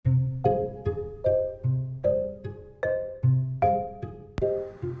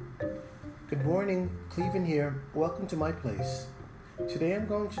Good morning, Cleveland here. Welcome to my place. Today I'm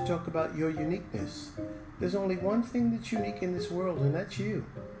going to talk about your uniqueness. There's only one thing that's unique in this world, and that's you.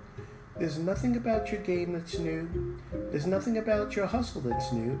 There's nothing about your game that's new. There's nothing about your hustle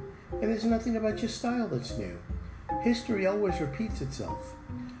that's new. And there's nothing about your style that's new. History always repeats itself.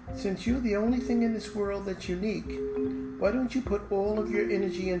 Since you're the only thing in this world that's unique, why don't you put all of your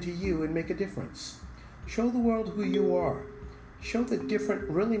energy into you and make a difference? Show the world who you are. Show that different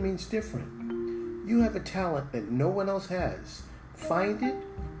really means different. You have a talent that no one else has. Find it,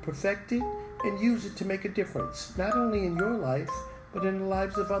 perfect it, and use it to make a difference, not only in your life, but in the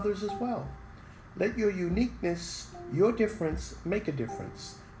lives of others as well. Let your uniqueness, your difference, make a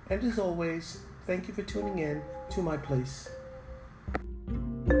difference. And as always, thank you for tuning in to my place.